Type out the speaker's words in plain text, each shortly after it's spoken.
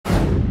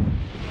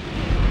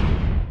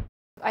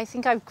I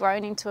think I've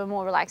grown into a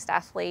more relaxed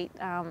athlete.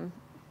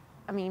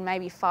 I mean,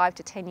 maybe 5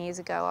 to 10 years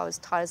ago, I was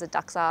tight as a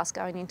duck's ass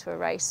going into a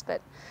race,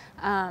 but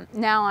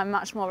now I'm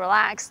much more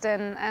relaxed,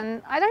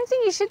 and I don't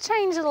think you should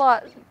change a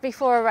lot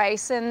before a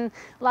race, and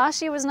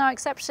last year was no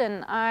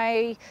exception.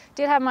 I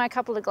did have my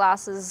couple of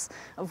glasses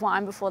of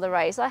wine before the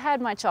race. I had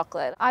my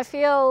chocolate. I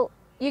feel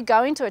you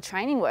go into a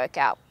training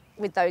workout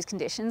with those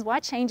conditions, why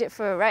change it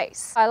for a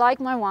race? I like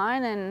my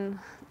wine, and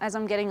as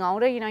I'm getting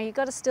older, you know, you've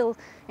got to still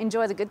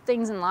enjoy the good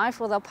things in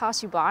life or they'll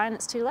pass you by and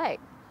it's too late.